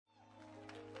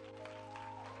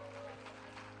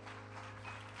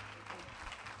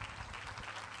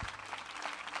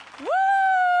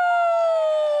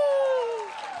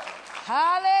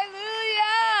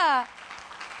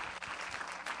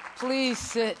Please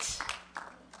sit.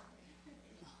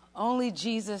 Only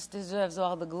Jesus deserves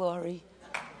all the glory.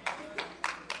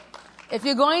 If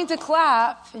you're going to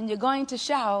clap and you're going to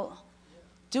shout,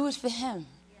 do it for him.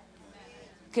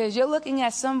 Because you're looking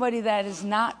at somebody that is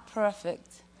not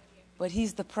perfect, but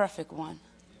he's the perfect one.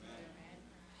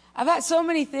 I've had so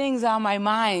many things on my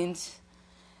mind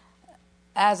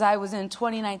as I was in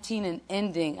 2019 and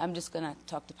ending. I'm just going to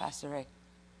talk to Pastor Ray.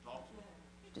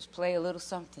 Just play a little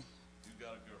something.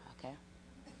 Okay.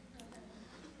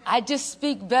 I just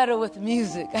speak better with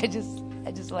music. I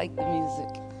just like the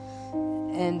music.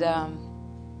 And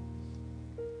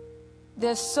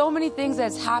there's so many things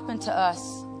that's happened to us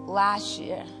last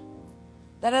year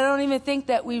that I don't even think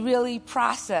that we really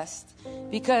processed,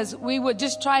 because we were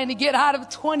just trying to get out of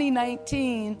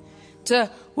 2019 to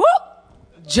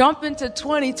jump into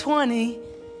 2020.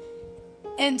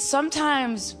 And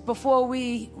sometimes before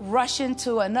we rush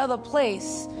into another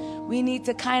place, we need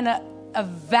to kind of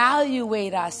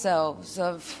evaluate ourselves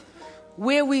of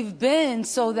where we've been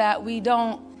so that we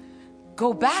don't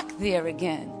go back there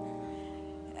again.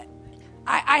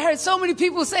 I heard so many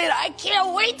people say, I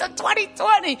can't wait till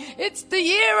 2020. It's the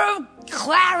year of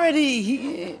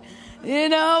clarity. You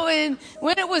know, and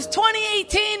when it was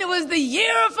 2018, it was the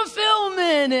year of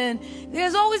fulfillment. And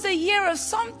there's always a year of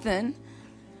something.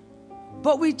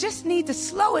 But we just need to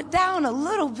slow it down a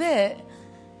little bit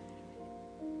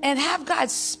and have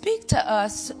God speak to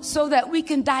us so that we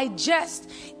can digest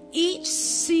each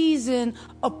season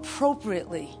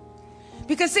appropriately.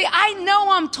 Because, see, I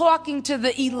know I'm talking to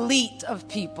the elite of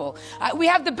people. We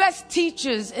have the best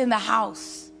teachers in the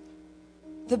house.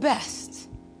 The best.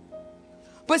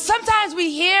 But sometimes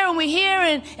we hear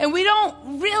and we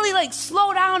don't really like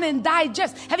slow down and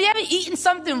digest. Have you ever eaten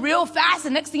something real fast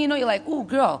and next thing you know, you're like, ooh,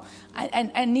 girl,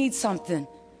 I need something.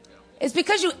 It's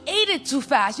because you ate it too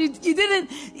fast. You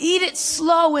didn't eat it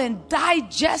slow and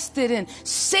digest it and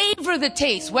savor the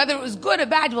taste. Whether it was good or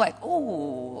bad, you're like,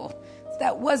 ooh,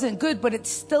 that wasn't good, but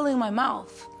it's still in my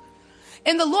mouth.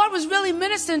 And the Lord was really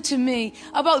ministering to me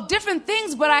about different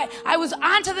things, but I was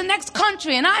on to the next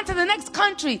country and on to the next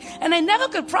country. And I never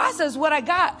could process what I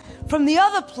got from the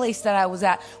other place that I was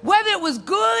at, whether it was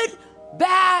good,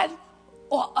 bad,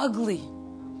 or ugly.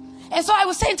 And so I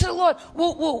was saying to the Lord,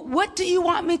 well, what do you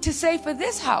want me to say for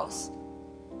this house?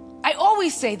 I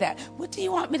always say that. What do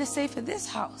you want me to say for this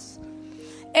house?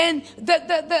 And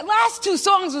the last two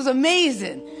songs was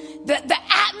amazing. The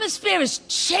atmosphere is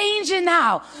changing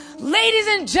now. Ladies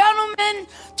and gentlemen,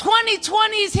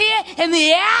 2020 is here and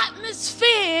the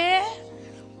atmosphere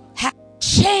has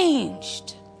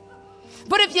changed.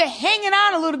 But if you're hanging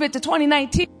on a little bit to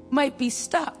 2019, you might be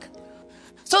stuck.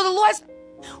 So the Lord said,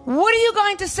 what are you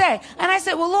going to say? And I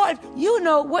said, well, Lord, you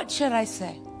know, what should I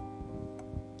say?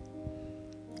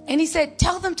 And he said,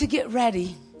 tell them to get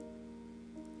ready.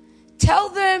 Tell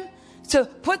them to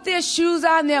put their shoes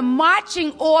on, their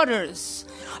marching orders.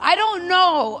 I don't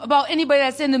know about anybody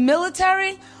that's in the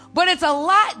military, but it's a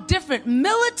lot different.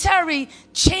 Military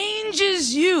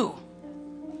changes you.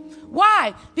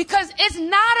 Why? Because it's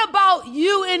not about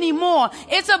you anymore.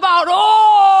 It's about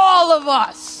all of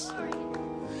us.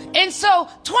 And so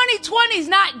 2020 is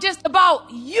not just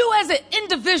about you as an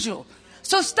individual.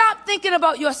 So stop thinking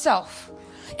about yourself.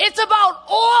 It's about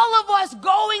all of us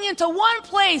going into one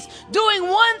place, doing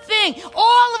one thing.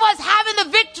 All of us having the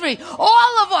victory.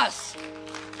 All of us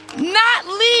not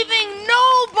leaving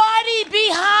nobody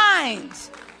behind.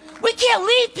 We can't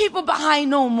leave people behind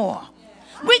no more.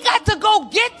 We got to go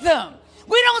get them.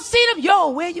 We don't see them.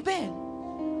 Yo, where you been?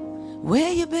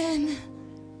 Where you been?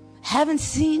 Haven't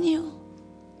seen you.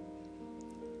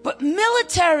 But the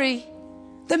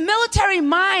military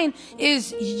mind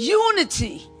is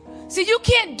unity. See, you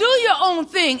can't do your own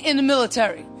thing in the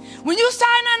military. When you sign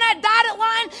on that dotted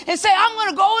line and say, I'm going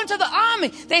to go into the army,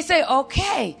 they say,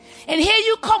 okay. And here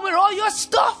you come with all your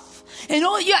stuff and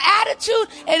all your attitude,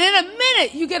 and in a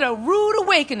minute, you get a rude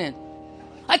awakening.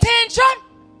 Attention!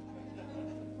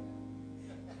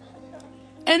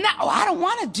 And now, I don't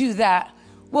want to do that.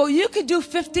 Well, you could do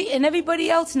 50 and everybody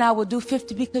else now will do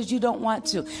 50 because you don't want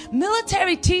to.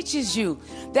 Military teaches you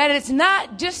that it's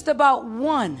not just about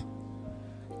one.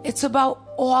 It's about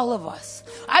all of us.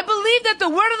 I believe that the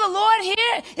word of the Lord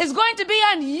here is going to be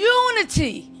on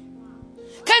unity.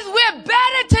 Because we're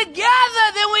better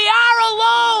together than we are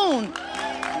alone.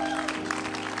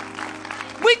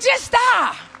 We just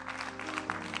are.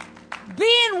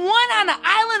 Being one on an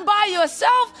island by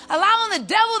yourself, allowing the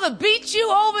devil to beat you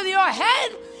over your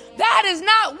head, that is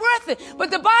not worth it.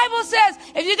 But the Bible says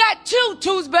if you got two,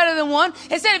 two's better than one.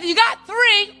 It said if you got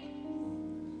three,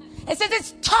 it says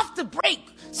it's tough to break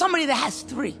somebody that has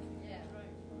three.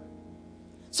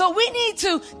 So we need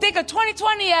to think of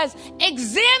 2020 as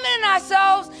examining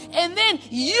ourselves and then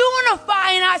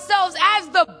unifying ourselves as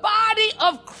the body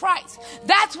of Christ.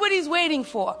 That's what he's waiting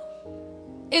for,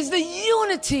 is the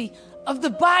unity of the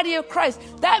body of Christ.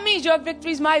 That means your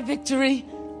victory is my victory.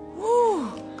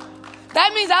 Woo.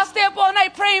 That means I'll stay up all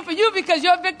night praying for you because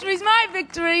your victory is my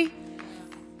victory.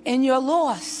 And your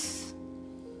loss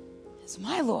is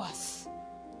my loss.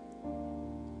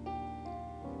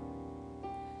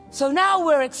 So now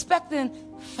we're expecting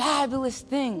fabulous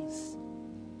things.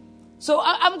 So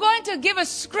I'm going to give a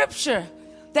scripture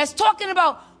that's talking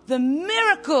about the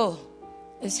miracle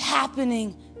is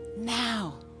happening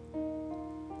now.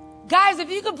 Guys,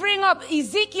 if you could bring up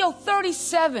Ezekiel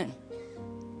 37.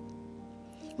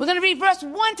 We're going to read verse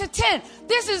 1 to 10.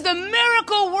 This is the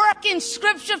miracle working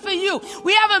scripture for you.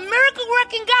 We have a miracle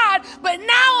working God, but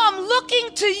now I'm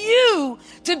looking to you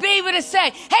to be able to say,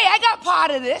 hey, I got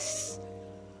part of this.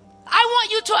 I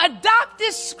want you to adopt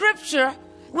this scripture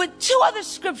with two other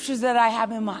scriptures that I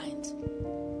have in mind.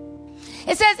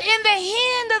 It says, in the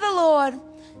hand of the Lord,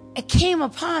 it came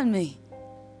upon me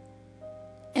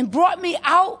and brought me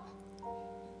out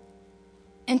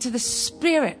into the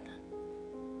spirit.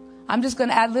 I'm just going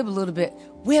to ad lib a little bit.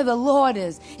 Where the Lord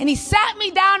is. And he sat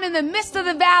me down in the midst of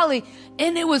the valley,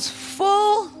 and it was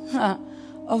full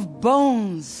of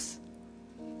bones.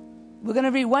 We're going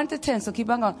to read 1 to 10, so keep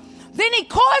on going. Then he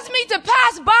caused me to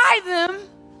pass by them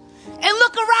and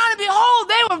look around, and behold,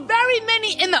 they were very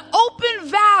many in the open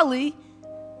valley,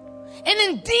 and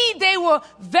indeed they were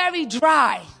very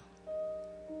dry.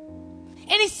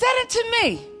 And he said it to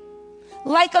me,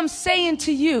 like I'm saying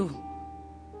to you,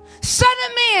 Son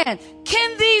of man,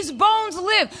 can these bones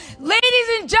live? Ladies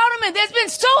and gentlemen, there's been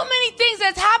so many things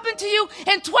that's happened to you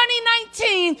in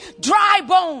 2019. Dry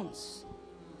bones.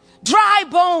 Dry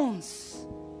bones.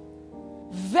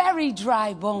 Very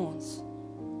dry bones.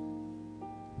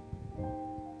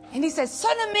 And he says,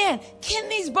 Son of man, can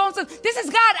these bones live? This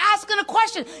is God asking a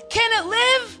question. Can it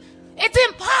live? It's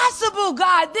impossible,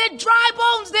 God. They're dry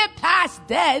bones. They're past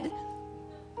dead.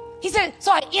 He said,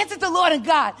 so I answered the Lord and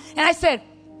God. And I said,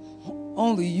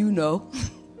 only you know.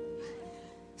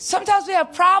 Sometimes we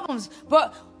have problems,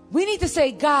 but we need to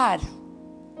say, God,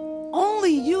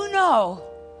 only you know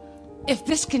if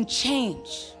this can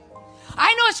change.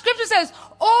 I know scripture says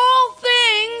all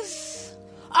things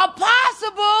are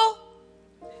possible.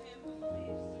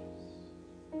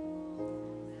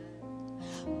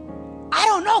 I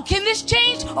don't know. Can this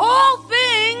change? All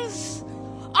things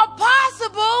are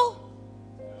possible.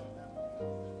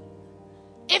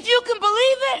 If you can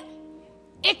believe it,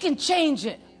 it can change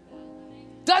it.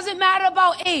 Doesn't matter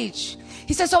about age.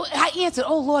 He said, so I answered,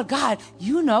 oh Lord God,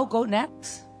 you know, go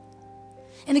next.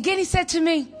 And again, he said to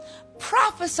me,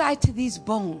 prophesy to these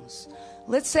bones.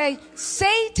 Let's say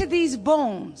to these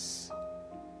bones,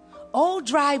 oh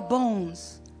dry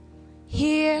bones,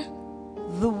 hear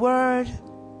the word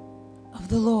of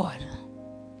the Lord.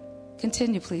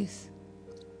 Continue, please.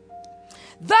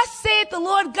 Thus saith the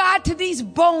Lord God to these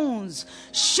bones,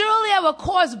 surely I will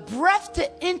cause breath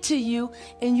to enter you,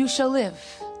 and you shall live.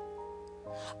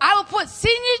 I will put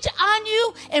sinews on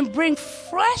you and bring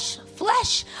fresh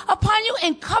flesh upon you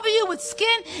and cover you with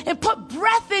skin and put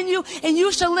breath in you, and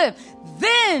you shall live.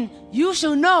 Then you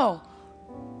shall know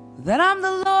that I'm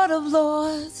the Lord of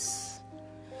lords,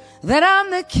 that I'm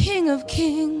the King of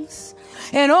kings,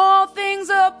 and all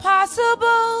things are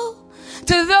possible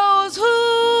to those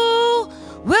who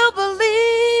will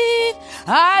believe.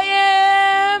 I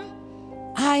am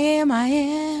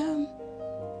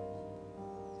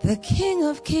the King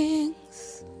of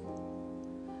kings,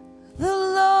 the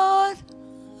Lord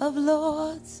of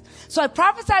lords. So I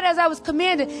prophesied as I was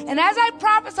commanded, and as I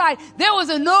prophesied, there was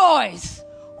a noise,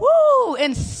 woo,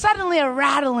 and suddenly a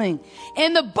rattling,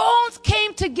 and the bones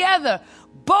came together,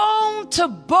 bone to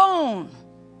bone.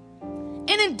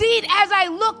 And indeed, as I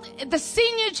looked, the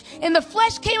sinews and the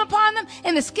flesh came upon them,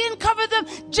 and the skin covered them,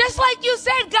 just like you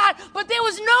said, God, but there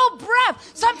was no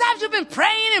breath. Sometimes you've been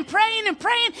praying and praying and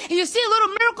praying, and you see a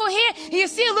little miracle here, and you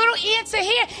see a little answer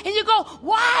here, and you go,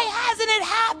 why hasn't it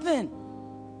happened?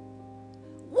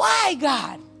 Why,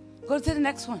 God? Go to the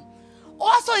next one.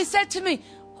 Also, he said to me,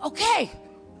 okay,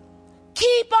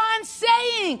 keep on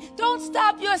saying. Don't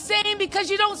stop your saying because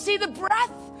you don't see the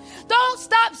breath. Don't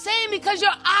stop saying because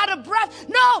you're out of breath.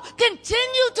 No,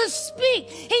 continue to speak.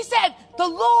 He said, the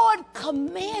Lord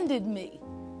commanded me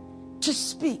to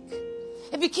speak.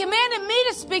 If he commanded me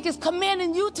to speak, he's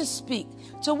commanding you to speak.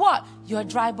 To what? Your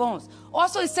dry bones.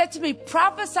 Also, he said to me,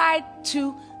 prophesy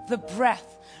to the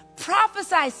breath.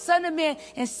 Prophesy, son of man,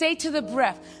 and say to the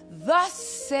breath, thus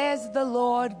says the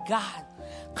Lord God,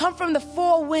 come from the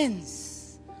four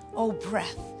winds O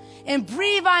breath, and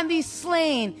breathe on these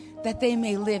slain that they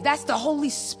may live. That's the Holy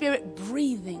Spirit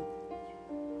breathing.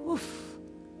 Oof.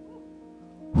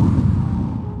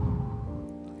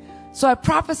 So I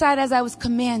prophesied as I was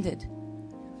commanded,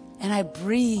 and I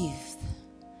breathed,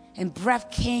 and breath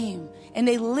came, and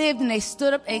they lived, and they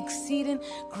stood up, an exceeding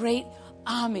great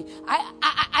army.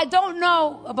 I don't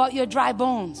know about your dry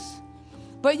bones,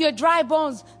 but your dry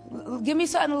bones, give me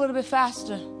something a little bit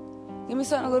faster. Give me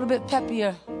something a little bit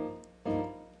peppier.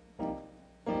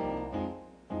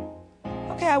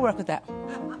 Okay, I work with that.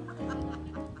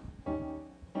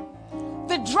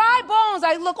 The dry bones,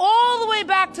 I look all the way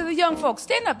back to the young folks.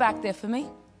 Stand up back there for me.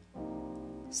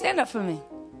 Stand up for me.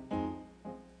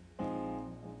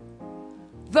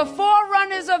 The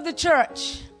forerunners of the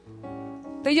church.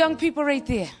 The young people right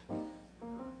there.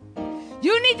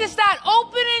 You need to start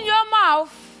opening your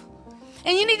mouth,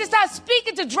 and you need to start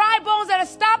speaking to dry bones that are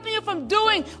stopping you from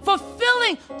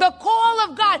fulfilling the call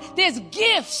of God. There's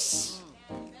gifts.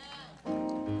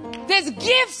 There's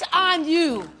gifts on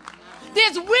you.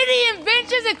 There's witty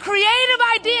inventions and creative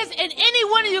ideas, and any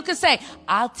one of you can say,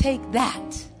 I'll take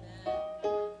that.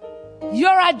 You're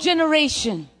our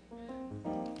generation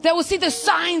that will see the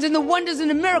signs and the wonders and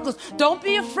the miracles. Don't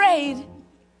be afraid.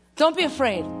 Don't be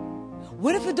afraid.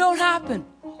 What if it don't happen?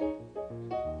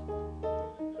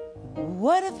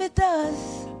 What if it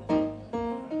does?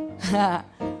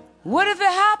 What if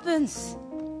it happens?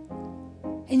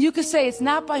 And you can say, it's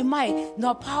not by might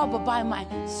nor power, but by my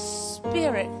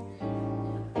spirit.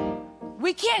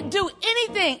 We can't do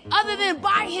anything other than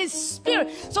by his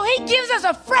spirit. So he gives us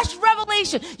a fresh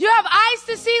revelation. You have eyes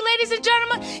to see, ladies and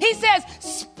gentlemen. He says,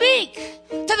 speak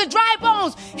to the dry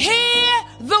bones. Hear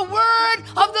the word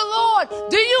of the Lord.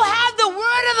 Do you have the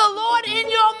word of the Lord in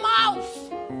your mouth?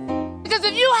 Because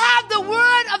if you have the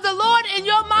word of the Lord in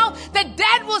your mouth, the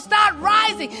dead will start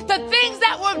rising. The things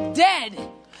that were dead,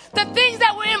 the things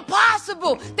that were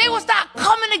impossible, they will start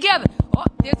coming together. Oh,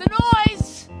 there's a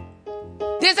noise.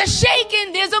 There's a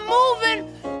shaking. There's a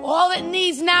moving. All it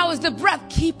needs now is the breath.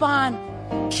 Keep on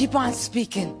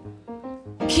speaking.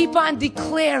 Keep on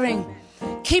declaring.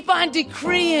 Keep on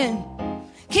decreeing.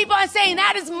 Keep on saying,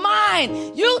 that is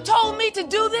mine. You told me to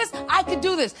do this. I could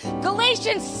do this.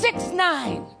 Galatians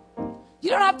 6:9. You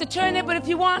don't have to turn it, but if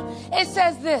you want, it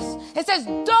says this. It says,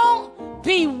 don't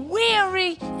be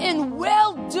weary in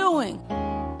well-doing,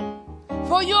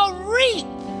 for you'll reap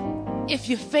if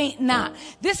you faint not.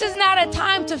 This is not a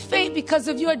time to faint because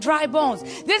of your dry bones.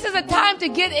 This is a time to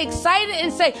get excited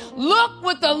and say, look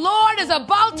what the Lord is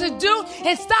about to do,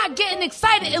 and start getting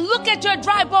excited and look at your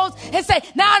dry bones and say,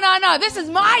 no, this is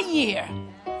my year.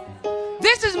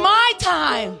 This is my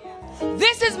time.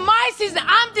 This is my season.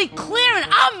 I'm declaring,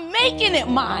 I'm making it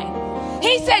mine.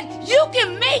 He said, you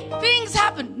can make things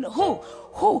happen. Who?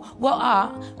 Well,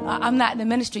 I'm not in the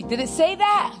ministry. Did it say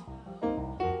that?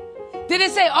 Did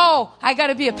it say, oh, I got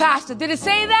to be a pastor? Did it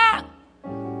say that?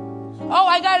 Oh,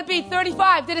 I got to be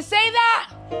 35. Did it say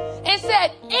that? It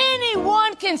said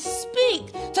anyone can speak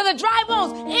to the dry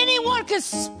bones. Anyone can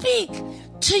speak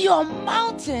to your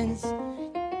mountains.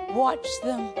 Watch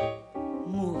them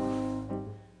move.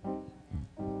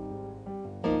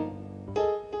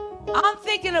 I'm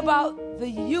thinking about the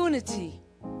unity.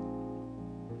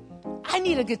 I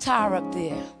need a guitar up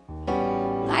there.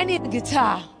 I need a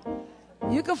guitar.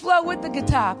 You can flow with the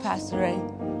guitar, Pastor Ray.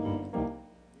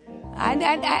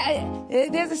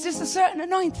 There's just a certain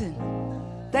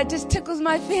anointing that just tickles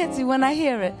my fancy when I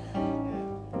hear it.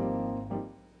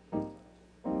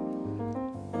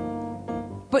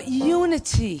 But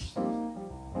unity,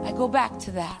 I go back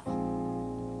to that.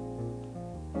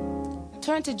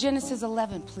 Turn to Genesis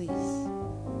 11, please.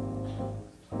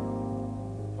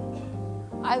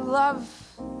 I love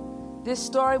this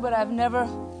story, but I've never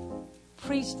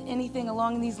preached anything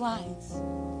along these lines.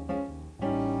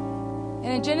 And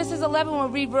in Genesis 11, we'll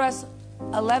read verse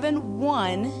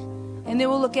 11:1, and then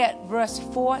we'll look at verse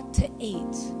 4 to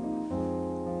 8.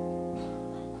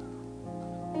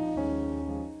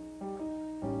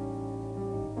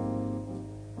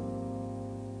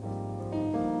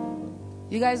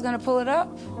 You guys gonna pull it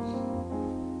up?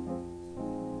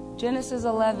 Genesis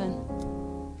 11,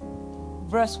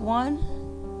 verse 1.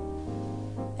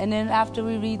 And then after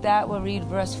we read that, we'll read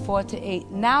verse 4 to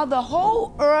 8. Now the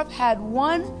whole earth had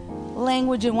one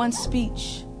language and one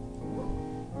speech.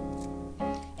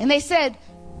 And they said,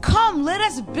 come, let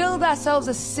us build ourselves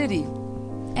a city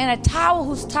and a tower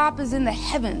whose top is in the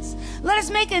heavens. Let us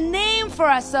make a name for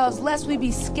ourselves, lest we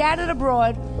be scattered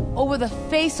abroad over the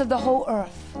face of the whole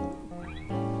earth.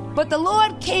 But the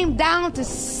Lord came down to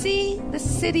see the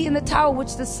city and the tower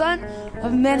which the Son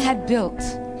of Man had built.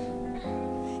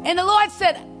 And the Lord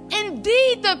said,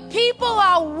 the people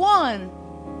are one,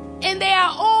 and they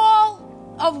are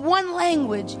all of one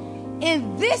language.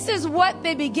 And this is what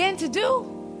they begin to do.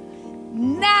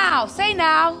 Now, say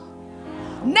now.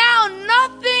 Now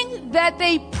nothing that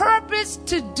they purpose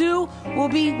to do will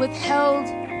be withheld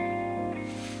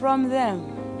from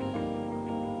them.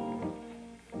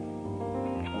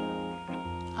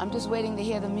 I'm just waiting to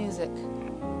hear the music.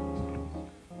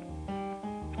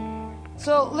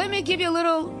 So let me give you a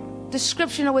little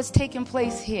description of what's taking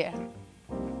place here.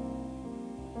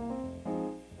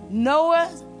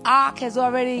 Noah's ark has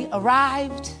already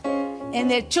arrived,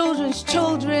 and their children's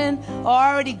children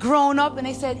are already grown up, and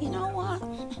they said, you know what?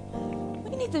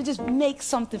 We need to just make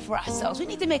something for ourselves. We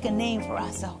need to make a name for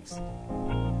ourselves.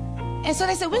 And so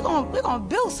they said, we're going to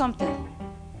build something.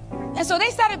 And so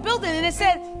they started building, and it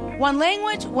said, one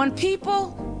language, one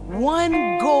people,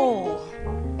 one goal.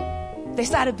 They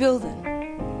started building.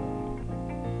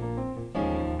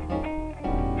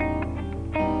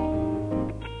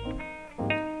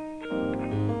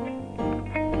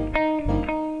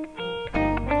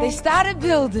 They started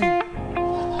building.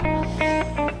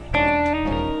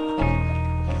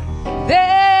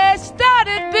 They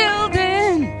started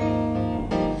building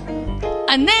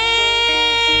a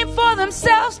name for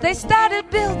themselves. They started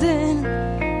building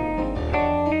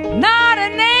not a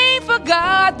name for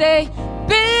God. They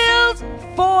build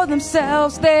for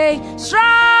themselves. They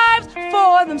strive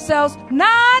for themselves,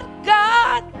 not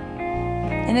God.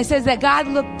 And it says that God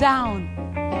looked down.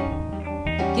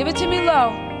 Give it to me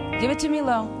low. Give it to me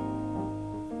low.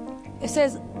 It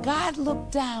says, God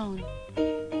looked down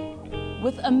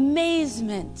with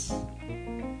amazement.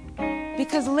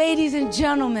 Because, ladies and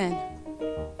gentlemen,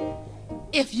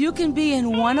 if you can be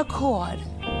in one accord,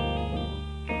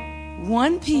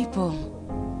 one people,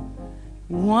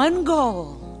 one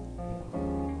goal,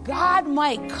 God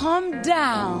might come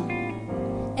down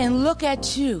and look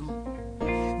at you.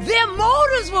 Their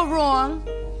motives were wrong,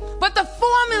 but the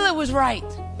formula was right.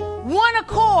 One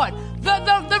accord.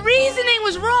 The reasoning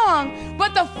was wrong,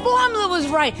 but the formula was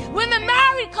right. When the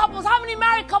married couples, how many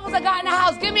married couples I got in the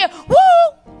house? Give me a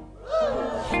woo!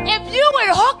 If you would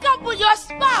hook up with your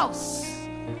spouse,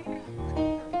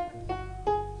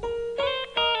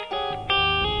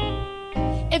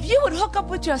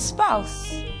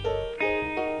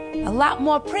 a lot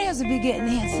more prayers would be getting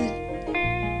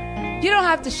answered. You don't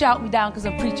have to shout me down because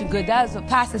I'm preaching good. That is what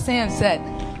Pastor Sam said.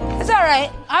 It's all right.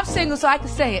 I'm single, so I can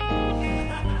say it.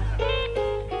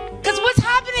 Because what's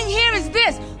happening here is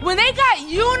this. When they got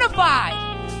unified,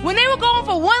 when they were going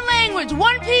for one language,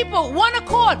 one people, one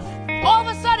accord, all of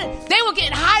a sudden, they were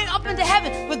getting high up into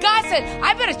heaven. But God said,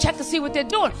 I better check to see what they're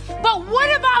doing. But what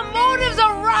if our motives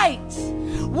are right?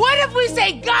 What if we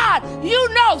say, God, you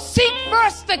know, seek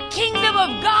first the kingdom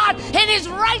of God and his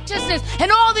righteousness,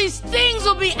 and all these things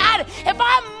will be added. If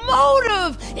our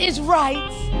motive is right,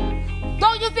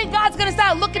 don't you think God's going to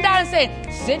start looking down and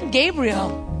saying, send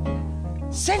Gabriel.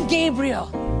 Send Gabriel.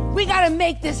 We got to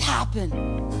make this happen.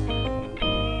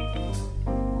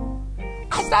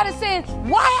 I started saying,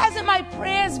 why hasn't my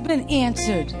prayers been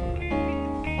answered?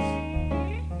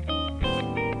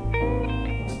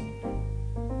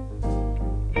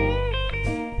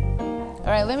 All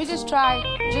right, let me just try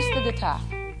just the guitar.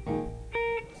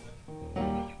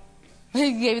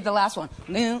 He gave you the last one.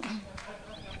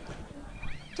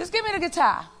 Just give me the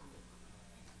guitar.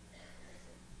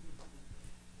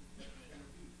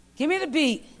 Give me the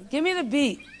beat. Give me the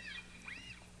beat.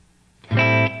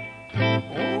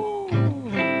 Ooh.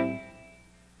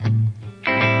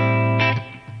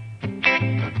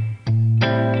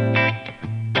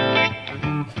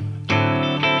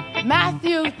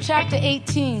 Matthew chapter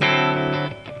 18,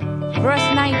 verse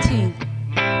 19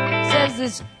 says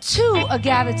there's two are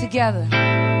gathered together,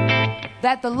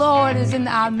 that the Lord is in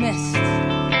our midst.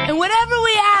 And whatever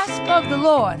we ask of the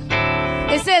Lord,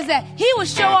 it says that he will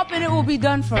show up and it will be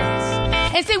done for us.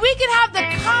 And see, we can have the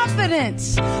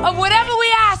confidence of whatever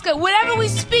we ask, of whatever we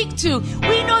speak to,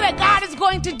 we know that God is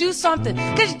going to do something.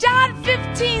 Because John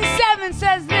 15:7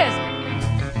 says this,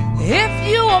 if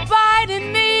you abide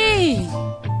in me,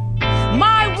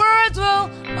 my words will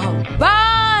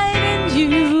abide in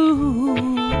you.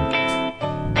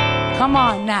 Come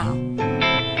on now.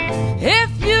 If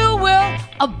you will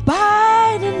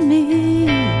abide in me,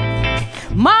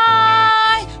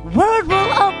 my word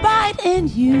will abide in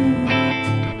you.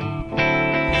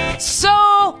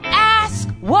 So ask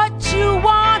what you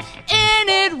want and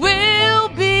it will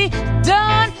be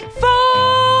done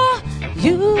for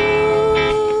you.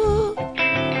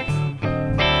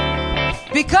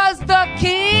 Because the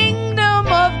kingdom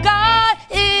of God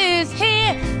is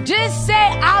here. Just say,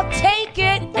 I'll take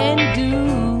it and do.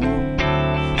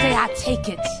 Say, I'll take take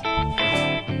it.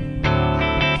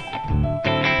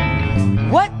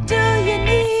 What do you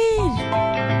need?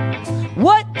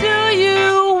 What do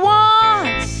you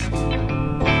want?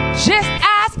 Just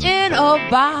ask and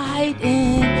abide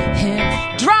in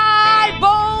Him. Dry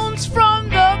bones from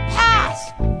the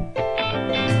past.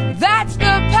 That's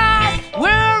the past.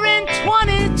 We're in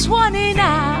 2020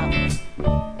 now.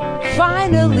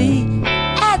 Finally,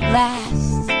 at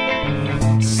last.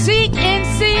 Seek and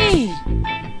see.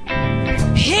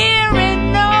 Hear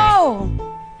and know.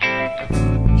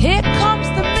 Here comes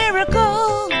the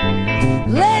miracle.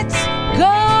 Let's go.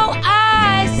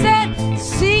 I said,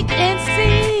 seek and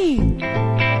see.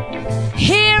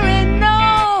 Hear and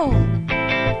know.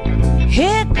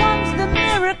 Here comes the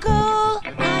miracle.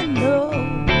 I know.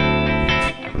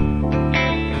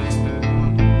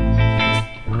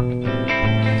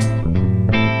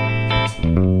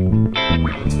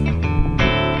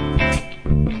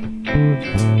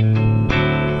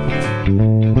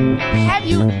 Have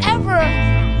you ever,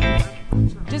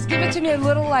 just give it to me a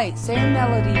little light, same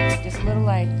melody, just a little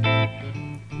light.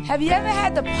 Have you ever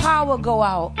had the power go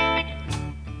out?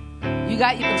 You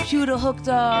got your computer hooked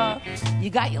up, you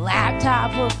got your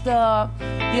laptop hooked up,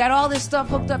 you got all this stuff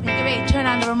hooked up, you get ready to turn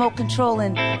on the remote control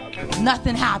and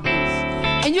nothing happens.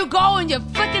 And you go and you're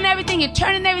flicking everything, you're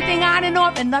turning everything on and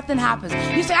off, and nothing happens.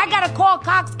 You say, I gotta call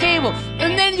Cox Cable.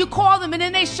 And then you call them, and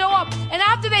then they show up. And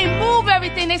after they move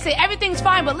everything, they say, everything's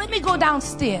fine, but let me go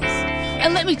downstairs.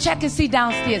 And let me check and see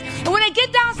downstairs. And when they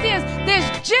get downstairs, there's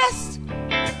just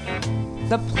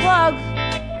the plug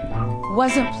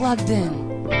wasn't plugged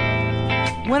in.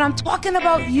 When I'm talking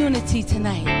about unity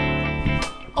tonight,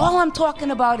 all I'm talking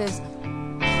about is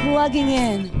plugging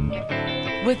in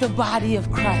with the body of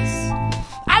Christ.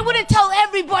 I wouldn't tell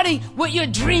everybody what your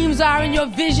dreams are and your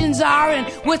visions are and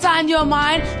what's on your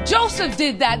mind. Joseph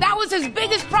did that. That was his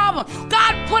biggest problem.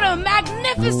 God put a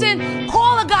magnificent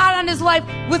call of God on his life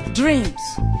with dreams.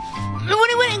 And when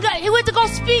he went to go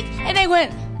speak, and they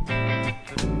went,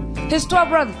 his 12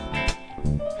 brothers,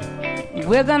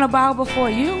 we're going to bow before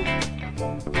you.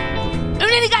 And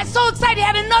then he got so excited, he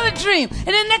had another dream. And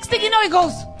then next thing you know, he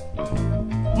goes,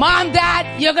 Mom,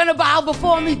 Dad, you're going to bow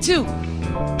before me too.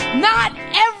 Not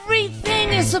everything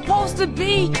is supposed to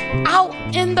be out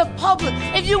in the public.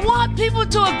 If you want people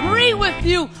to agree with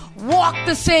you, walk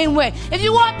the same way. If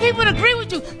you want people to agree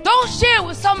with you, don't share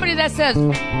with somebody that says,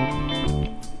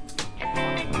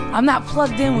 I'm not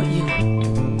plugged in with you.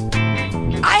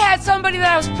 I had somebody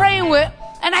that I was praying with,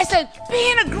 and I said,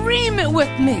 be in agreement with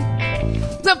me.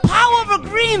 The power of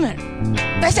agreement.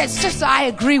 They said, sister, I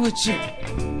agree with you.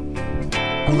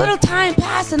 A little time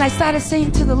passed, and I started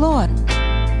saying to the Lord,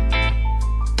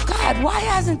 God, why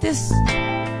hasn't this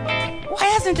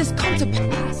come to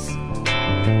pass?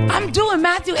 I'm doing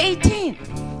Matthew 18.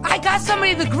 I got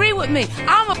somebody to agree with me.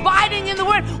 I'm abiding in the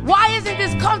word. Why isn't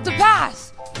this come to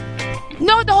pass? You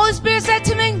know what the Holy Spirit said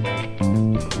to me?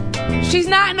 She's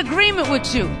not in agreement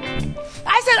with you.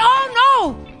 I said, oh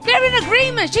no, they're in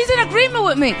agreement. She's in agreement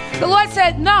with me. The Lord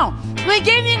said, no. He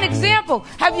gave me an example.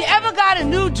 Have you ever got a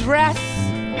new dress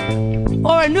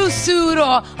or a new suit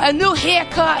or a new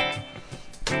haircut?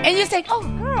 And you say, oh,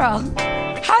 girl,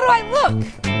 how do I look?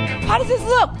 How does this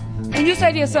look? And you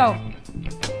say to yourself,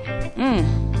 And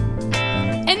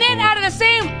then out of the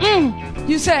same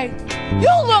you say,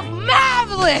 you look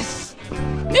marvelous.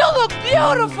 You look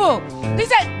beautiful. He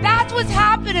said, that's what's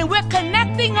happening. We're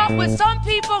connecting up with some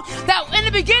people that in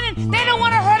the beginning, they don't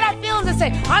want to hurt our feelings and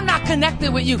say, I'm not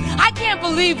connected with you. I can't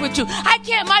believe with you. I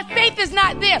can't, my faith is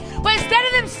not there. But instead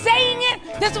of them saying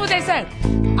it, this is what they said.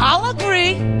 I'll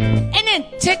agree. And then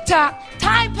tick-tock,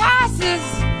 time passes.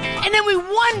 And then we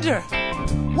wonder,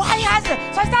 why hasn't?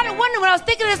 So I started wondering, when I was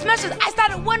thinking of this message, I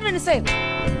started wondering and saying,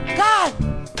 God,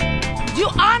 you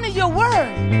honor your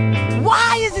word.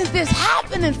 Why isn't this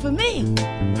happening for me?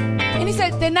 And he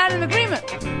said, they're not in agreement.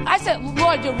 I said,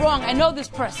 Lord, you're wrong. I know this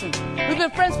person. We've been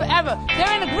friends forever.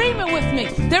 They're in agreement with me.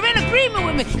 They're in agreement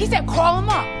with me. He said, call them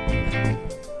up.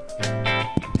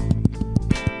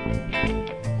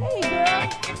 Hey, girl.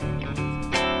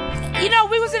 You know,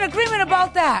 we was in agreement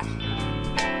about that.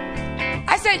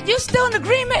 I said, you still in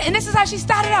agreement? And this is how she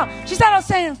started out. She started out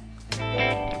saying,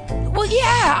 well,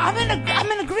 yeah,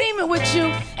 I'm in agreement with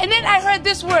you. And then I heard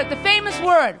this word, the famous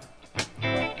word,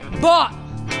 but.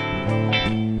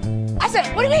 I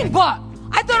said, what do you mean, but?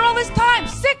 I thought all this time,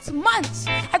 6 months,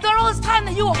 I thought all this time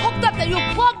that you were hooked up, that you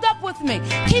were plugged up with me.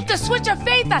 Keep the switch of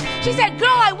faith on. She said,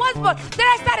 girl, I was, but then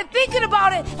I started thinking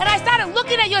about it, and I started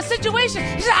looking at your situation.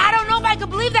 She said, I don't know if I could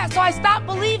believe that, so I stopped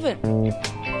believing.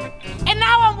 And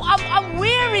now I'm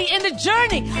weary in the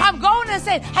journey. I'm going and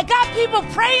saying, I got people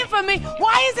praying for me.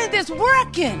 Why isn't this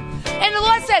working? And the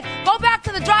Lord said, go back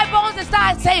to the dry bones and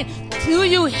start saying, do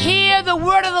you hear the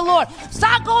word of the Lord?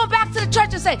 Start going back to the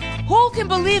church and say, who can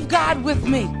believe God with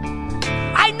me?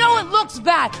 I know it looks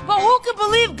bad, but who can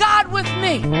believe God with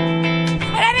me?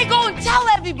 And I didn't go and tell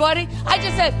everybody. I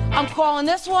just said, I'm calling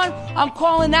this one, I'm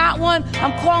calling that one,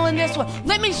 I'm calling this one.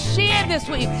 Let me share this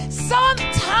with you.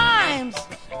 Sometimes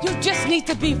you just need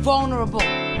to be vulnerable.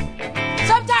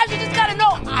 Sometimes you just got to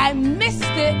know, I missed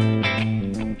it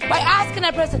by asking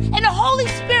that person. And the Holy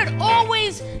Spirit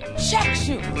always checks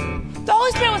you. The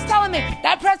Holy Spirit was telling me,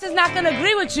 that person's not going to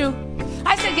agree with you.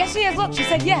 I said, yes, she is. Look, she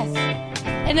said yes.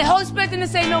 And the Holy Spirit didn't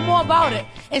say no more about it.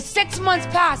 And 6 months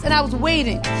passed, and I was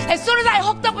waiting. As soon as I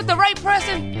hooked up with the right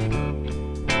person,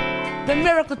 the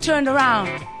miracle turned around,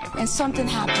 and something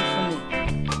happened for me.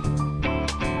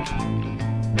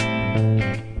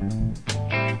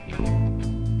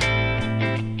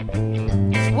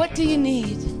 What do you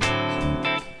need?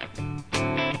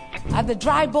 Are the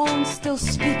dry bones still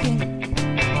speaking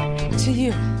to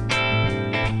you?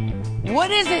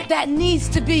 What is it that needs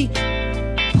to be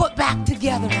put back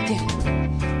together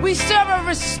again? We serve a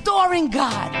restoring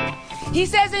God. He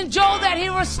says in Joel that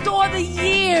He'll restore the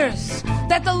years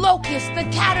that the locust, the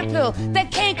caterpillar, the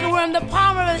cankerworm, the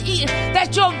palmer have eaten,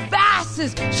 that your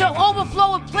vases shall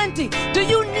overflow with plenty. Do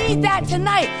you need that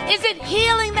tonight? Is it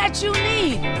healing that you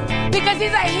need? Because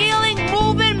He's a healing,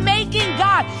 moving, making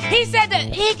God. He said that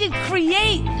He can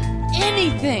create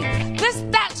anything.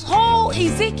 That whole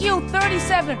Ezekiel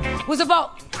 37 was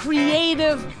about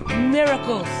creative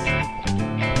miracles.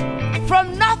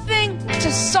 From nothing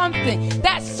to something.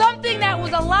 That something that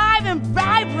was alive and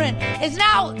vibrant is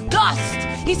now dust.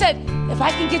 He said, if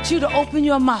I can get you to open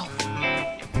your mouth,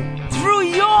 through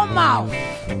your mouth,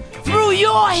 through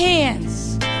your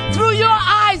hands, through your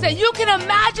eyes, that you can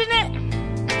imagine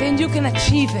it, then you can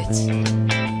achieve it.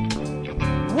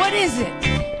 What is it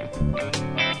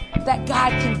that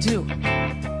God can do?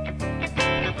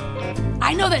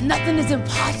 I know that nothing is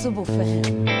impossible for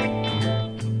Him.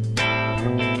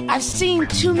 I've seen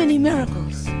too many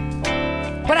miracles.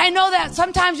 But I know that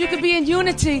sometimes you could be in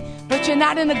unity, but you're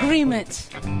not in agreement.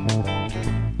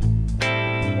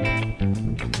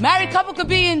 Married couple could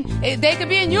be in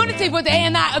unity, but they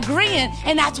are not agreeing,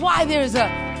 and that's why there's a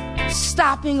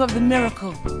stopping of the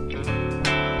miracle.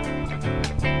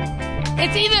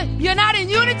 It's either you're not in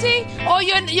unity, or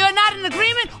you're not in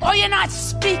agreement, or you're not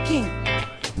speaking.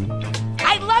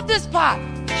 I love this part.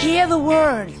 Hear the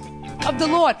word of the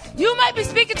Lord. You might be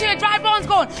speaking to your dry bones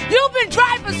going, you've been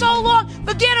dry for so long,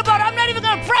 forget about it. I'm not even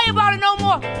going to pray about it no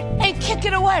more, and kick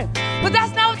it away. But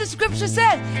that's not what the scripture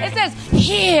says. It says,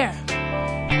 hear.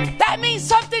 That means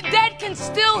something dead can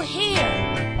still hear.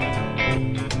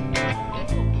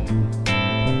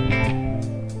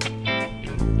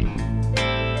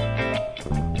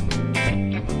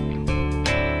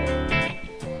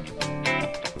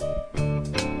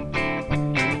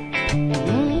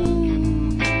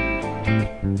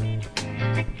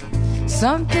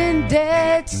 Something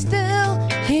dead still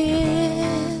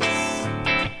hears.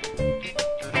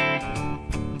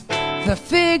 The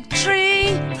fig tree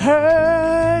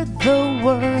heard the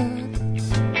word.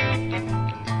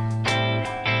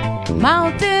 The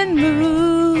mountain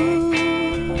moved.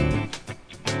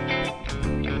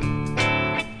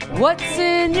 What's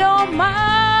in your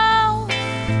mouth?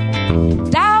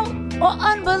 Doubt or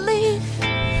unbelief?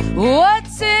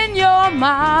 What's in your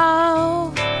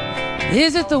mouth?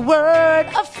 Is it the word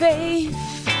of faith?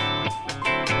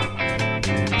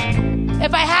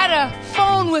 If I had a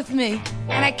phone with me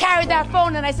and I carried that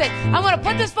phone and I said, I'm going to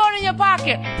put this phone in your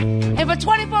pocket and for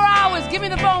 24 hours give me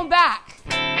the phone back,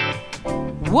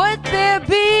 would there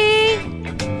be,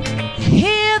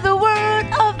 hear the word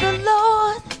of the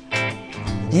Lord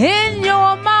in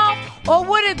your mouth? Or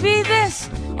would it be this?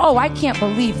 Oh, I can't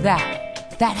believe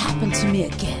that. That happened to me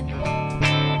again.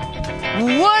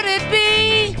 Would it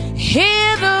be,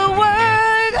 hear the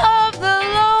word of the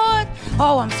Lord?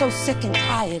 Oh, I'm so sick and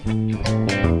tired.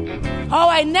 Oh,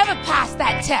 I never passed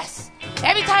that test.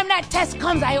 Every time that test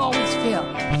comes, I always fail.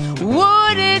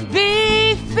 Would it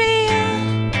be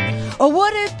fear? Or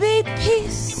would it be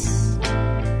peace?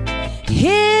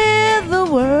 Hear the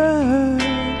word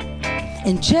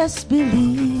and just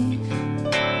believe.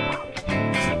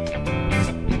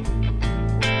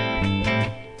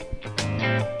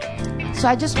 So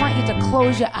I just want you to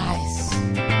close your eyes.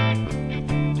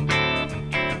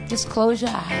 Just close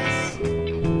your eyes.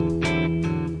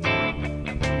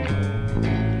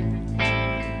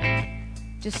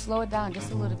 Just slow it down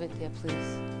just a little bit there,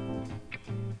 please.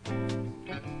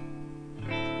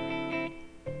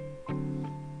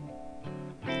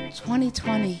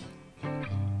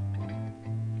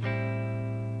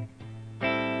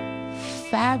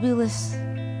 fabulous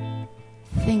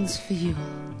things for you.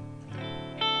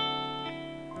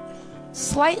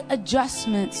 Slight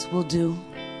adjustments will do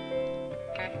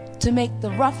to make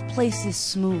the rough places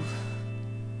smooth.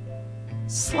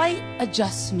 Slight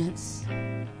adjustments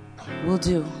will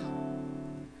do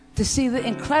to see the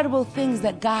incredible things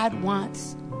that God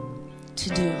wants to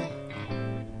do.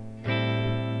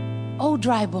 Oh,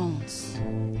 dry bones,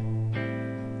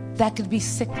 that could be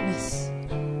sickness.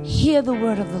 Hear the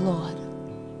word of the Lord.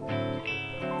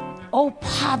 Oh,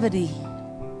 poverty,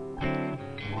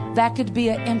 that could be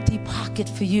an empty pocket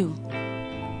for you.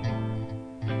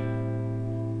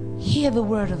 Hear the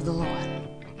word of the Lord.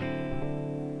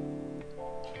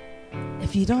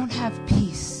 If you don't have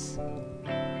peace,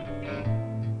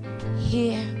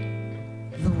 hear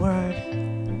the word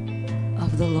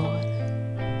of the Lord.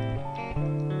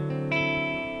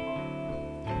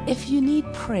 If you need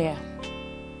prayer,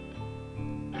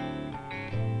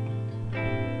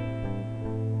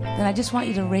 then I just want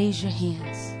you to raise your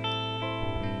hands.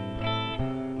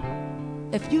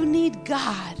 If you need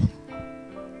God,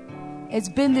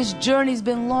 this journey's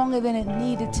been longer than it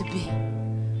needed to be.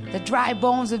 The dry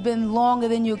bones have been longer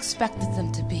than you expected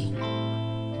them to be.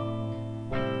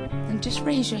 Then just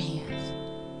raise your hands.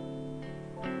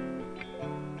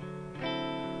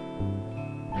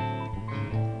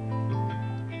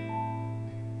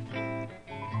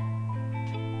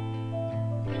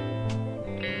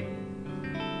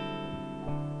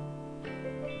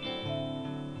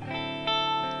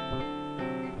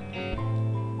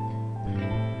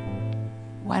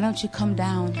 Why don't you come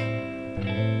down?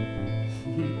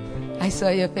 I saw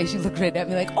your face. You looked right at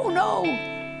me like, oh no,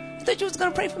 I thought you was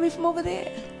going to pray for me from over there.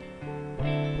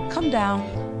 Come down.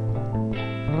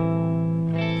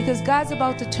 Because God's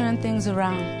about to turn things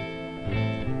around.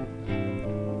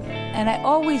 And I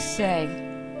always say,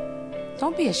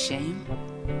 don't be ashamed.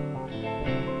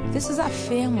 This is our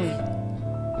family.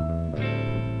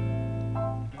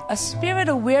 A spirit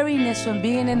of weariness from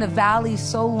being in the valley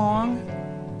so long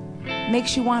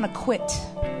makes you want to quit.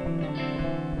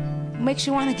 Makes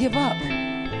you want to give up.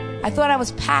 I thought I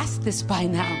was past this by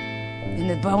now, and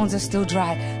the bones are still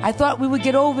dry. I thought we would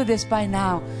get over this by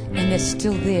now, and they're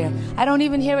still there. I don't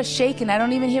even hear a shaking. I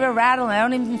don't even hear a rattling. I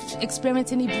don't even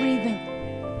experience any breathing.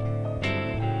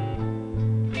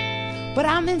 But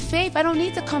I'm in faith. I don't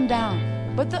need to come down.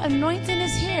 But the anointing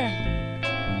is here.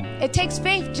 It takes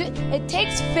faith. It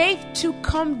takes faith to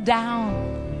come down.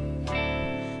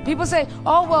 People say,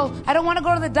 oh, well, I don't want to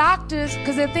go to the doctors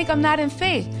because they think I'm not in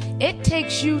faith. It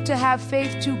takes you to have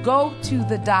faith to go to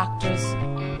the doctors.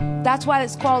 That's why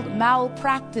it's called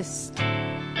malpractice.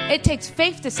 It takes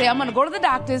faith to say, I'm going to go to the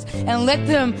doctors and let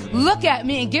them look at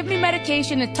me and give me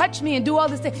medication and touch me and do all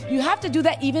this thing. You have to do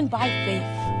that even by faith.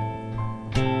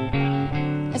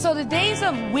 And so the days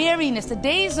of weariness, the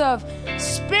days of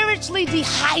spiritually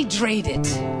dehydrated.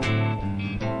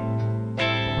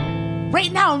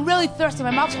 Right now, I'm really thirsty.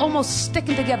 My mouth's almost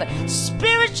sticking together.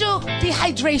 Spiritual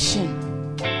dehydration.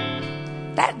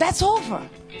 That's over.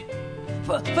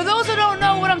 For those who don't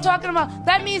know what I'm talking about,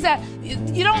 that means that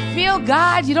you don't feel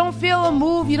God. You don't feel a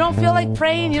move. You don't feel like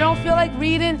praying. You don't feel like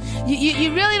reading.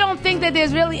 You really don't think that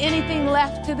there's really anything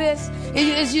left to this.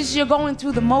 It's just you're going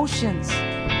through the motions.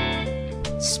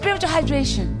 Spiritual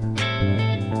hydration.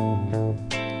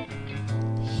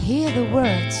 Hear the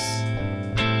words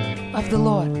of the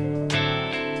Lord.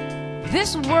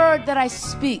 This word that I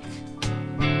speak,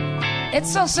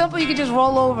 it's so simple you can just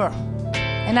roll over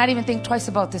and not even think twice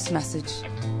about this message.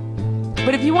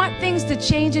 But if you want things to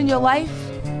change in your life,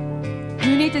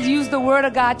 you need to use the word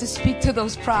of God to speak to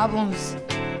those problems.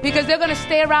 Because they're going to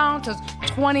stay around till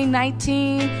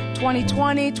 2019,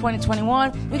 2020,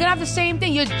 2021. We're going to have the same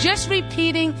thing. You're just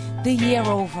repeating the year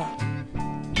over.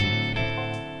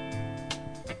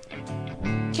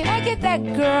 Can I get that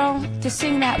girl to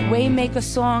sing that Waymaker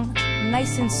song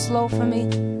nice and slow for me?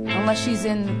 Unless she's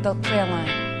in the prayer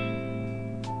line.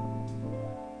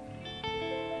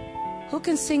 Who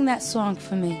can sing that song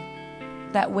for me?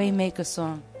 That Waymaker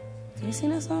song. Can you sing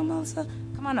that song, Melissa?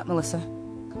 Come on up, Melissa.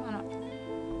 Come on up.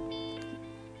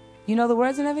 You know the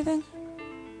words and everything?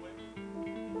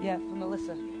 Yeah, for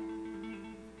Melissa.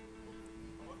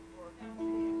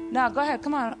 No, go ahead.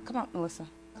 Come on, Melissa.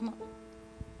 Come on.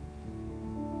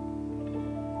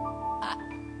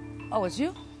 Oh, it's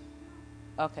you?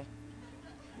 Okay.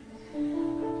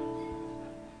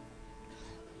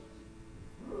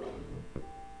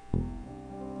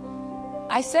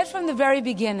 I said from the very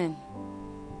beginning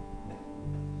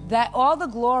that all the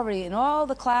glory and all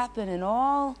the clapping and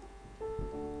all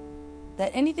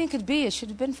that anything could be, it should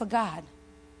have been for God.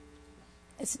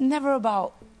 It's never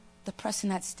about the person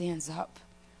that stands up.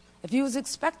 If you was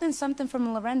expecting something from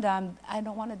Lorenda, I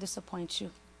don't want to disappoint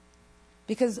you.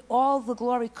 Because all the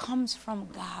glory comes from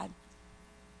God.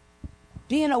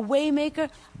 Being a way maker,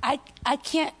 I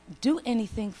can't do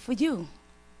anything for you.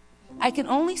 I can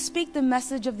only speak the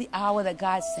message of the hour that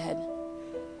God said.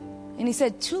 And he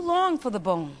said, too long for the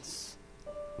bones.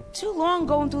 Too long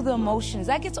going through the emotions.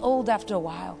 That gets old after a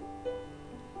while.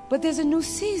 But there's a new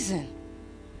season.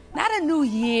 Not a new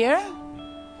year.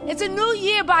 It's a new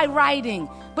year by writing.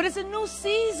 But it's a new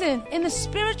season in the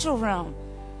spiritual realm.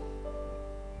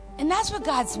 And that's what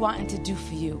God's wanting to do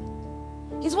for you.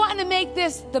 He's wanting to make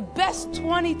this the best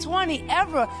 2020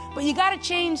 ever. But you got to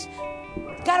change.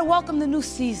 Got to welcome the new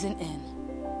season in.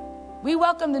 We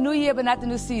welcome the new year, but not the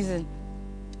new season.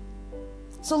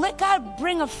 So let God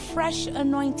bring a fresh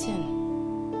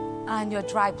anointing on your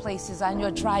dry places, on your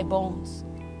dry bones.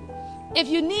 If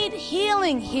you need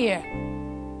healing here,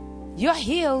 you're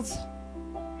healed.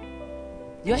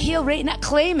 You're healed right now.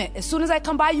 Claim it. As soon as I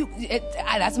come by,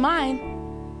 that's mine.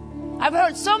 I've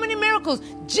heard so many miracles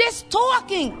just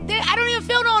talking. I don't even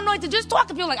feel no anointing. Just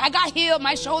talking. People like, I got healed.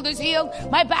 My shoulder's healed.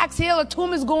 My back's healed. A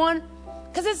tumor's gone.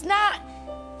 Because it's not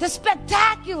the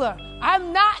spectacular.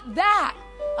 I'm not that.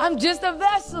 I'm just a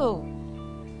vessel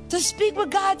to speak what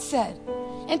God said.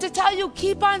 And to tell you,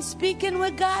 keep on speaking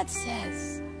what God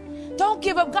says. Don't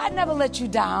give up. God never let you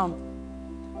down.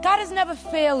 God has never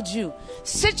failed you.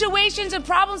 Situations and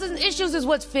problems and issues is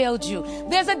what's failed you.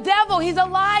 There's a devil. He's a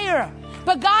liar.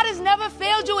 But God has never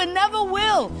failed you and never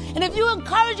will. And if you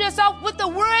encourage yourself with the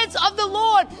words of the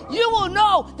Lord, you will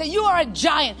know that you are a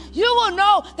giant. You will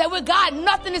know that with God,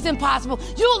 nothing is impossible.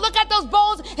 You will look at those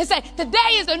bones and say,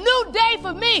 today is a new day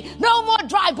for me. No more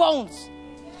dry bones.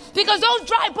 Because those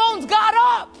dry bones got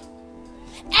up.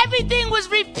 Everything was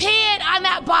repaired on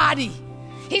that body.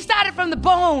 He started from the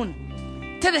bone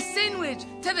to the sinew,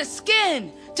 to the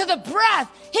skin, to the breath.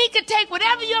 He could take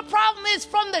whatever your problem is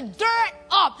from the dirt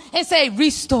up and say,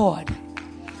 restored,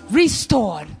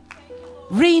 restored,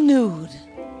 renewed.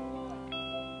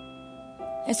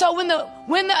 And so when the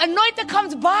anointing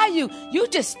comes by you, you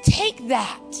just take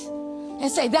that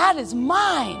and say, that is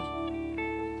mine.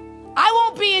 I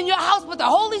won't be in your house, but the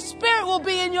Holy Spirit will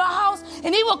be in your house,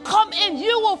 and he will come in.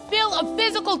 You will feel a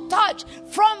physical touch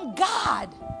from God.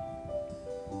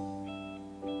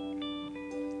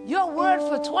 Your word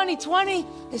for 2020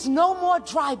 is no more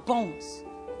dry bones.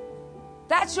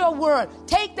 That's your word.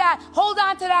 Take that, hold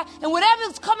on to that, and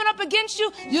whatever's coming up against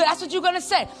you, that's what you're going to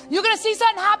say. You're going to see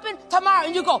something happen tomorrow,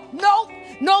 and you go, nope,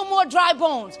 no more dry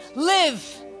bones.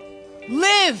 Live.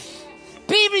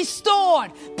 Be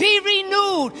restored. Be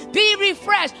renewed. Be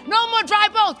refreshed. No more dry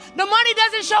bones. The money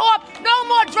doesn't show up. No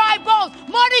more dry bones.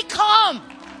 Money come.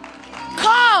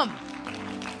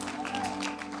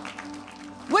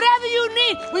 Whatever you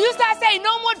need. When you start saying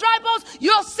no more dry bones,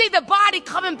 you'll see the body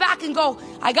coming back and go,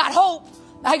 I got hope.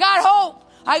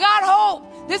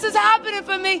 This is happening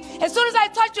for me. As soon as I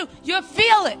touch you, you'll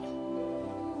feel it.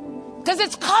 Because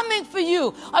it's coming for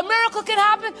you. A miracle can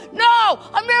happen? No,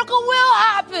 a miracle will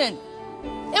happen.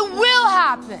 It will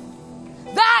happen.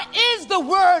 That is the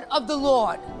word of the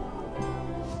Lord.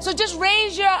 So just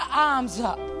raise your arms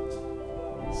up.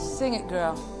 Sing it,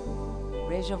 girl.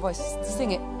 Raise your voice.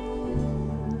 Sing it.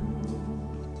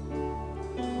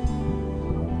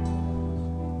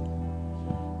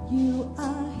 You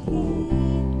are here,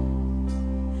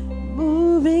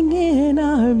 moving in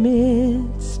our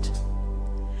midst.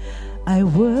 I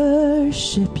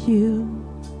worship you.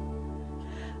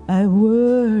 I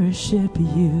worship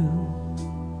you.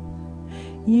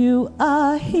 You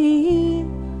are here,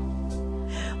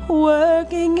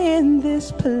 working in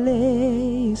this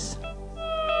place.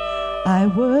 I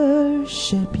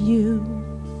worship you.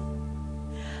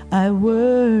 I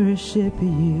worship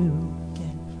you.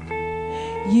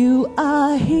 You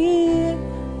are here,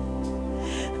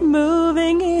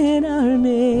 moving in our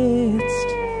midst.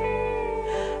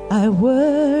 I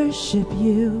worship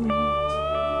you.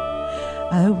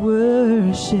 I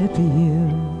worship you.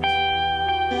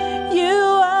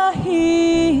 You are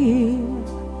here,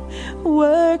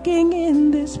 working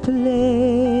in this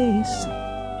place.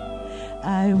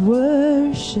 I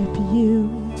worship you.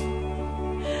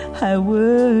 I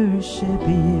worship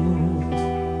you.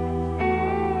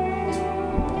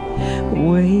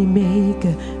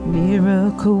 Waymaker,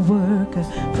 miracle worker,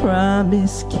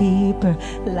 promise keeper,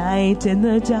 light in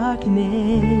the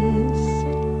darkness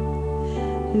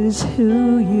is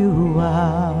who you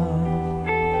are.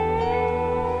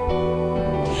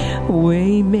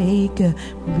 Waymaker,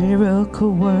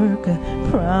 miracle worker,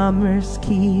 promise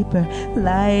keeper,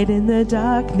 light in the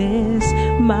darkness,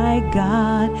 my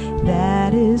God,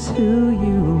 that is who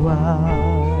you are.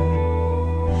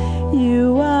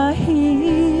 You are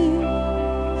here,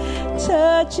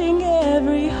 touching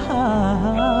every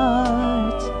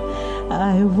heart.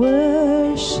 I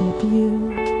worship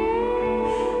you.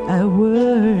 I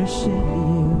worship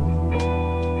you.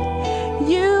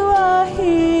 You are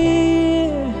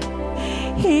here,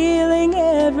 healing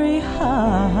every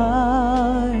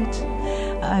heart.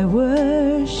 I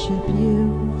worship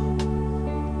you.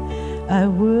 I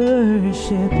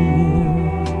worship you.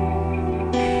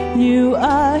 You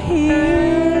are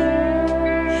here,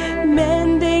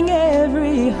 mending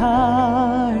every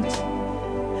heart.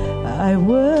 I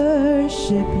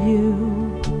worship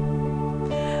you.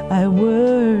 I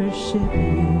worship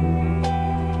you.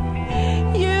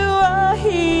 You are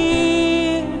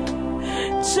here,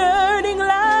 turning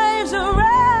lives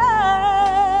around,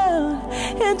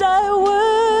 and I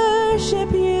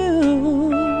worship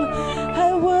you.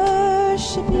 I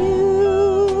worship you.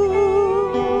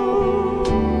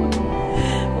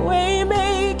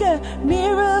 Waymaker,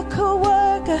 miracle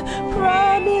worker,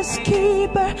 promise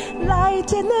keeper,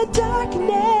 light in the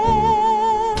darkness.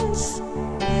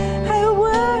 I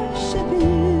worship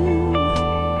you.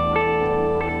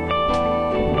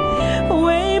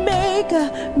 Waymaker,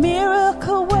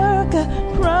 miracle worker,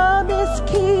 promise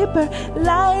keeper,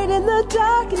 light in the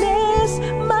darkness.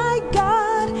 My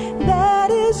God, that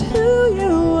is who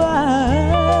you are.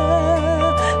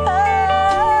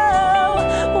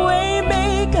 Oh,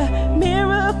 waymaker,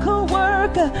 miracle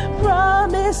worker,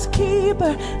 promise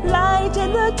keeper, light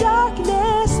in the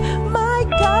darkness. My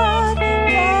God,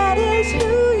 that is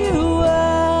who you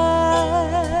are.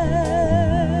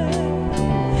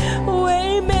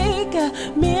 Waymaker,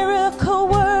 miracle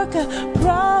worker,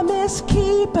 promise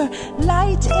keeper,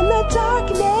 light in the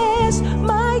darkness.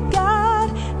 My God,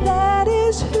 that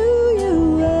is who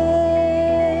you are.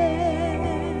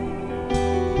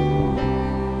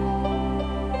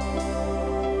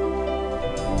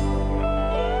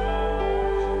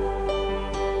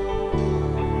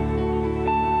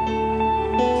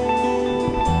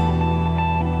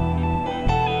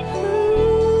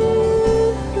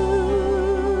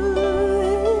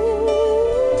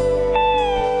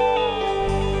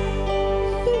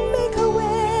 Make a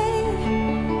way.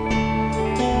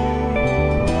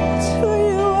 It's who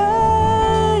you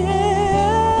are,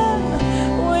 yeah.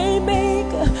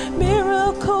 Waymaker,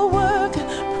 miracle worker,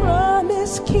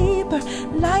 promise keeper,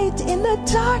 light in the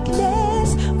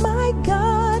darkness. My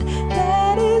God,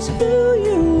 that is who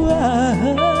you are.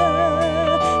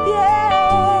 Yeah.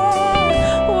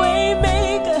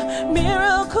 Waymaker,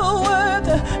 miracle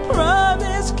worker,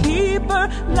 promise keeper,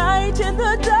 light in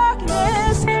the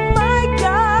darkness. My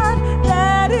God,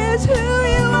 that is who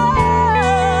you are.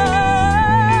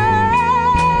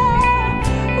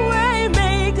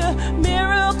 Waymaker,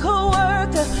 miracle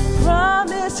worker,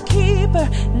 promise keeper,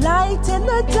 light in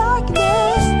the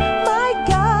darkness. My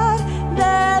God,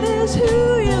 that is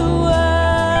who you are.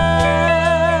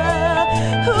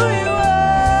 Who you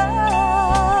are.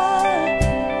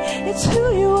 It's who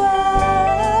you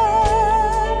are.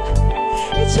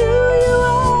 It's who you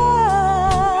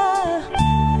are.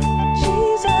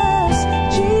 Jesus,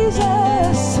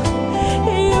 Jesus,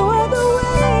 you are the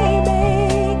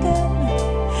waymaker.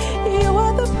 You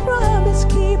are the promise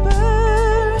keeper,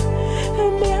 a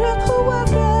miracle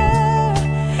worker.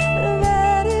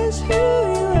 That is who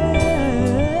you are.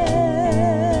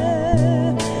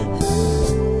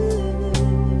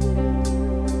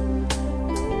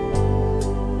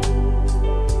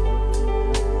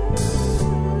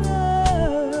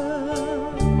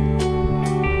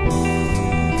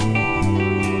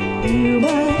 You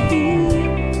are here,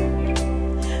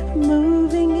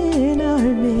 moving in our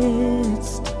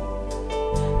midst.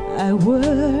 I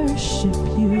worship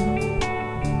you.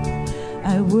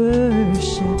 I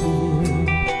worship you.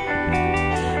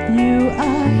 You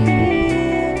are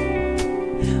here,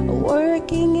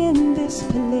 working in this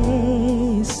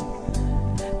place.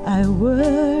 I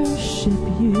worship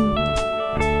you.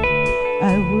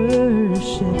 I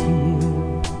worship you.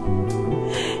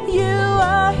 You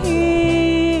are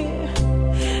here,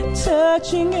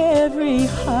 touching every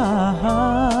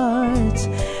heart.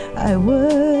 I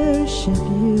worship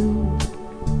you.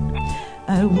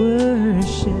 I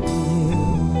worship you.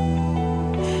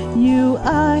 You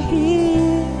are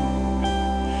here,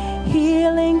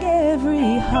 healing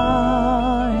every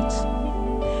heart.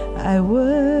 I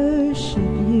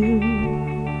worship you.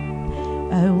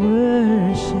 I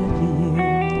worship you.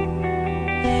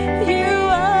 You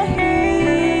are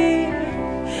here,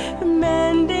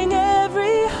 mending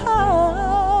every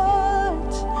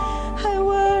heart. I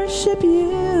worship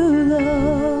you,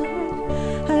 Lord.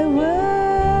 I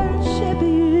worship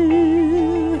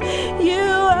you. You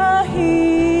are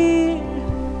here,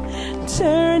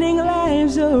 turning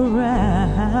lives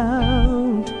around.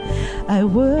 I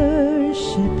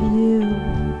worship you.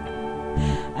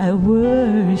 I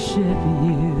worship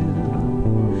you.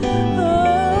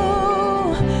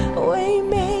 Oh,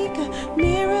 waymaker,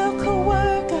 miracle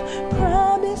worker,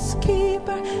 promise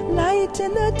keeper, light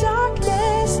in the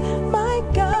darkness. My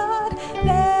God,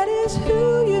 that is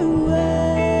who you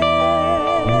are.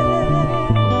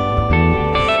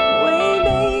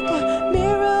 Waymaker,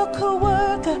 miracle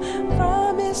worker,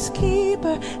 promise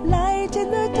keeper, light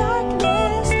in the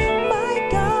darkness. My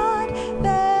God,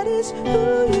 that is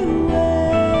who you are.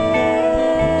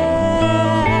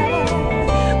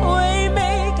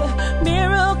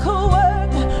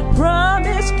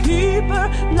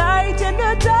 Light in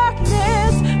the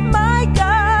darkness, my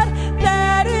God,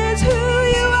 that is who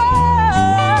you are.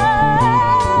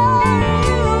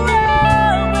 You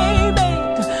are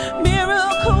waymaker,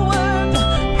 miracle worker,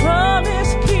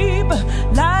 promise keeper,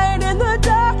 light in the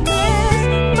darkness,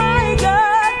 my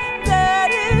God, that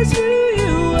is who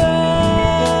you are.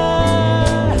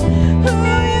 Who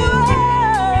you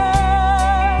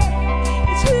are,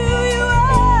 it's who you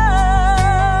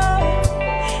are,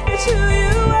 it's who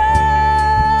you are.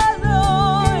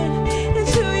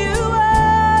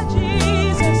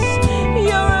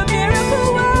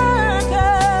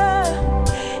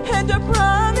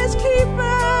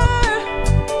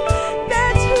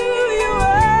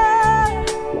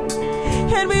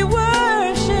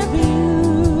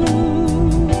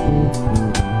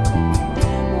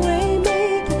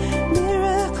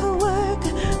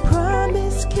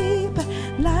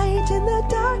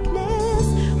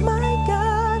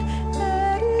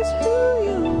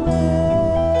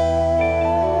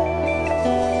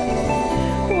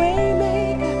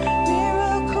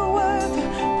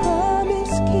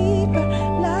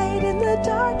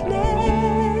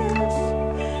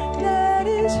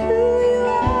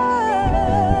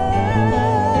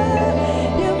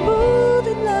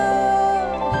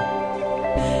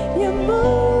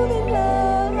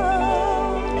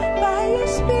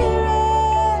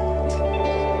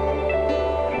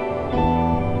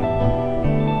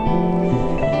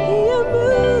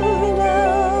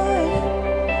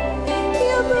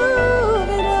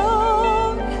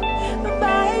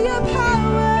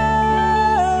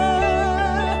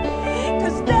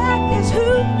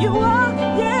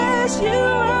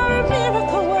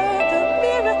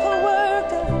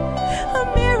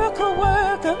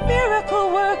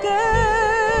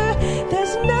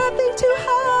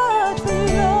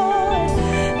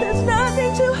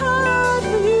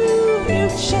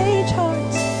 Change